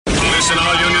Attention,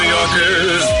 all you New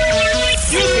Yorkers.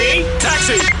 Excuse me.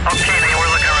 Taxi. Okay, man, we're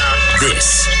looking around.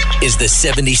 This is the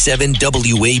 77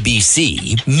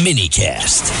 WABC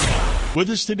minicast. With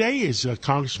us today is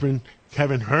Congressman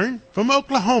Kevin Hern from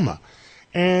Oklahoma.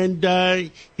 And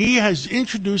he has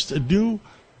introduced a new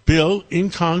bill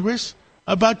in Congress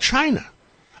about China.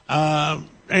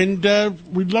 And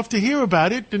we'd love to hear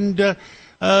about it. And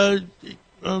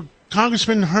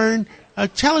Congressman Hern,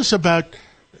 tell us about,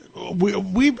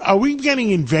 are we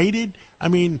getting invaded? I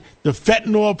mean, the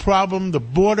fentanyl problem, the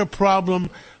border problem,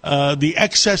 the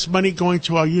excess money going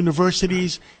to our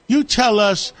universities. You tell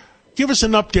us, give us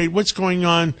an update. What's going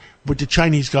on with the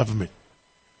Chinese government?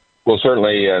 Well,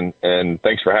 certainly, and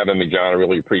thanks for having me, John. I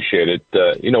really appreciate it.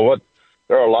 You know what?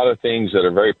 There are a lot of things that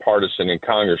are very partisan in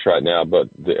Congress right now, but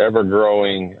the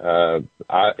ever-growing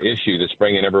issue that's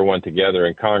bringing everyone together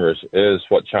in Congress is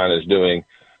what China is doing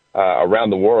around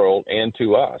the world and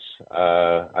to us.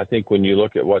 I think when you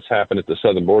look at what's happened at the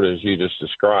southern border, as you just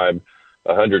described,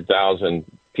 100,000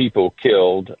 people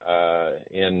killed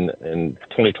in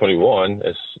 2021,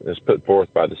 as put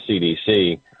forth by the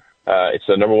CDC. It's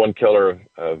the number one killer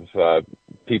of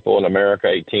people in America,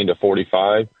 18 to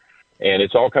 45, and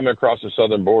it's all coming across the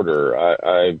southern border.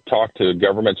 I've talked to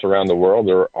governments around the world.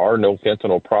 There are no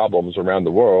fentanyl problems around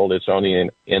the world. It's only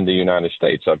in the United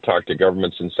States. I've talked to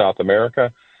governments in South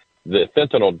America. The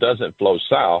fentanyl doesn't flow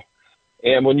south.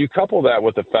 And when you couple that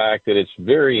with the fact that it's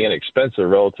very inexpensive,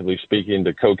 relatively speaking,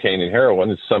 to cocaine and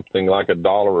heroin, it's something like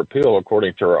 $1 a pill,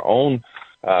 according to our own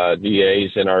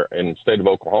DAs in the state of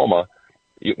Oklahoma.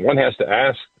 One has to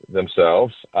ask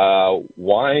themselves,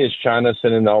 why is China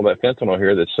sending all that fentanyl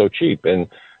here that's so cheap? And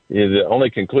the only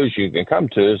conclusion you can come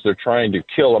to is they're trying to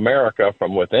kill America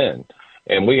from within.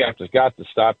 And we got to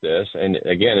stop this. And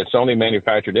again, it's only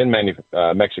manufactured in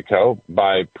Mexico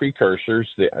by precursors,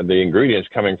 the ingredients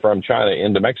coming from China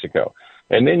into Mexico.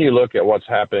 And then you look at what's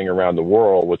happening around the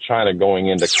world with China going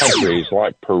into countries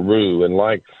like Peru and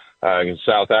like in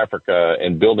South Africa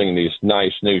and building these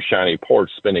nice new shiny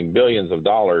ports, spending billions of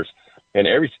dollars. And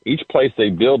each place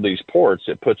they build these ports,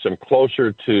 it puts them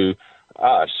closer to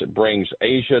us. It brings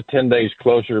Asia 10 days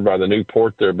closer by the new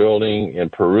port they're building in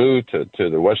Peru to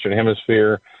the Western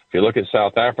Hemisphere. If you look at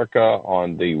South Africa,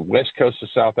 on the west coast of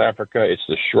South Africa, it's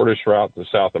the shortest route to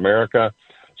South America.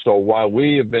 So while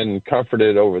we have been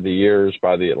comforted over the years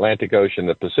by the Atlantic Ocean,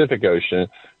 the Pacific Ocean,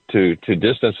 to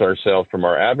distance ourselves from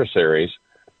our adversaries,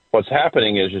 what's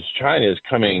happening is China is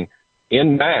coming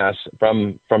en masse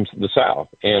from the south.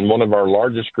 And one of our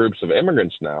largest groups of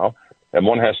immigrants now, and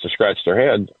one has to scratch their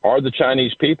head, are the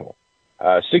Chinese people.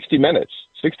 60 Minutes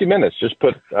just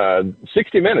put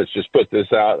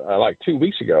this out like 2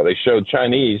 weeks ago. They showed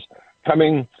Chinese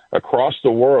coming across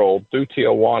the world through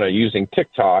Tijuana using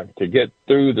TikTok to get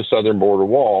through the southern border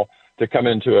wall to come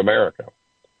into America.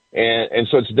 And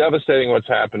so it's devastating what's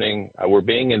happening. We're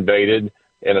being invaded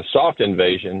in a soft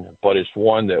invasion, but it's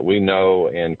one that we know,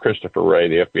 and Christopher Wray,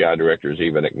 the FBI director, has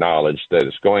even acknowledged that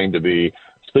it's going to be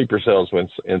sleeper cells when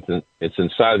it's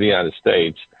inside the United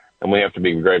States, and we have to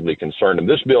be gravely concerned. And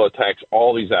this bill attacks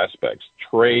all these aspects: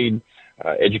 trade,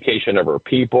 education of our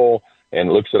people, and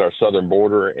looks at our southern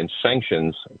border and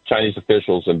sanctions Chinese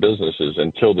officials and businesses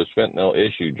until this fentanyl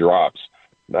issue drops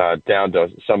down to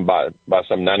by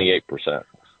some 98%.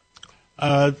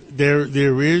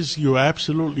 There is, you're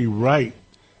absolutely right,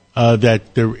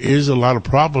 that there is a lot of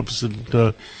problems,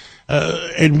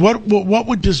 and what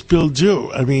would this bill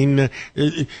do? I mean,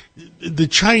 the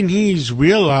Chinese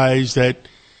realize that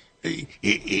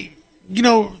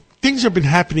things have been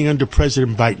happening under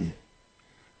President Biden.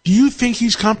 Do you think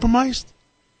he's compromised?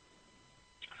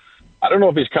 I don't know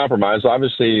if he's compromised.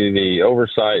 Obviously, the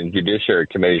oversight and judiciary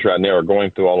committees right now are going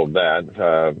through all of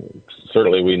that.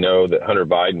 Certainly, we know that Hunter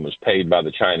Biden was paid by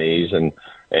the Chinese, and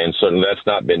certainly that's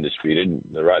not been disputed.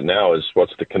 Right now is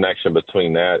what's the connection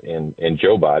between that and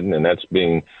Joe Biden, and that's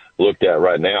being looked at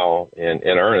right now in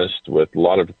earnest with a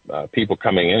lot of people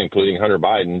coming in, including Hunter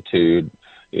Biden, to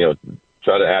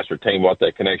try to ascertain what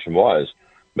that connection was.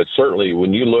 But certainly,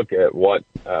 when you look at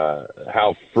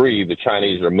how free the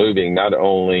Chinese are moving, not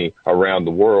only around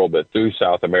the world but through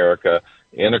South America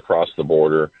and across the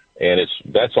border, and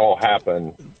that's all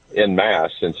happened en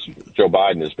masse since Joe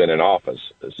Biden has been in office.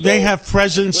 So, they have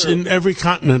presence in every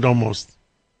continent almost.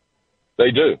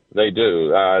 They do.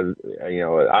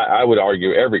 I would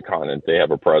argue every continent they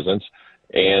have a presence,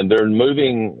 and they're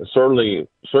moving certainly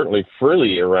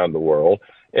freely around the world.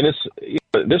 And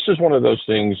this is one of those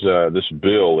things. This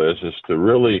bill is to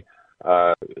really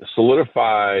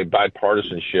solidify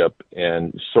bipartisanship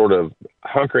and sort of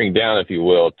hunkering down, if you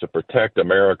will, to protect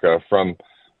America from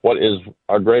what is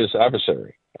our greatest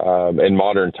adversary. in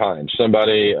modern times.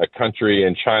 A country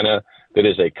in China that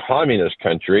is a communist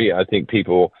country. I think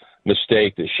people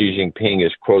mistake that Xi Jinping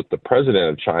is, quote, the president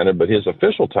of China, but his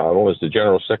official title is the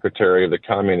general secretary of the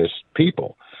communist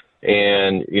people.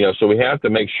 And, so we have to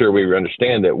make sure we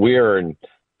understand that we are in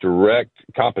direct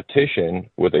competition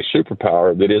with a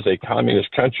superpower that is a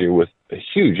communist country with a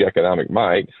huge economic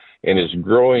might and is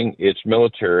growing its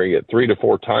military at 3 to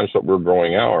 4 times what we're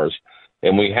growing ours.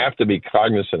 And we have to be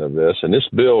cognizant of this. And this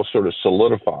bill sort of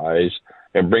solidifies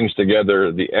and brings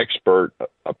together the expert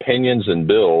opinions and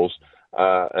bills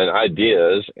and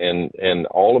ideas and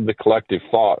all of the collective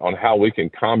thought on how we can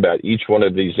combat each one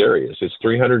of these areas. It's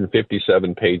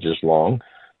 357 pages long.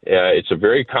 It's a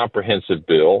very comprehensive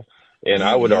bill, and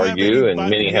I would argue, and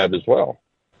many have as well.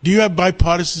 Do you have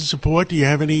bipartisan support? Do you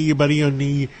have anybody on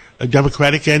the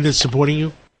Democratic end that's supporting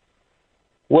you?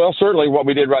 Well, certainly what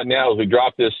we did right now is we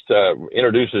dropped this,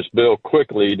 introduced this bill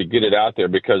quickly to get it out there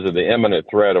because of the imminent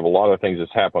threat of a lot of things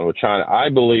that's happened with China. I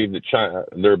believe that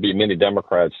there'll be many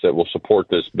Democrats that will support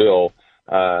this bill.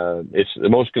 It's the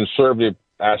most conservative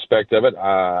aspect of it.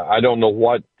 I don't know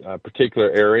what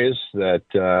particular areas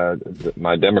that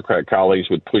my Democrat colleagues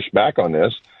would push back on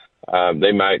this.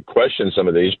 They might question some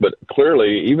of these, but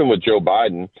clearly, even with Joe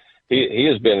Biden, he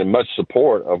has been in much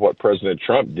support of what President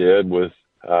Trump did with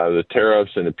the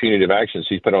tariffs and the punitive actions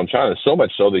he's put on China, so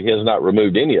much so that he has not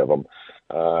removed any of them.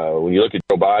 When you look at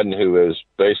Joe Biden, who has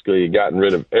basically gotten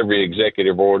rid of every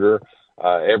executive order,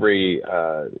 every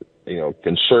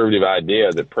conservative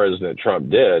idea that President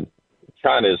Trump did,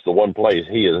 China is the one place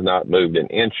he has not moved an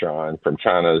inch on from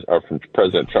from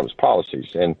President Trump's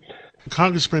policies. And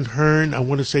Congressman Hern, I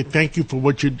want to say thank you for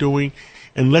what you're doing,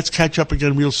 and let's catch up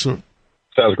again real soon.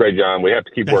 Sounds great, John. We have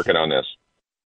to keep working on this.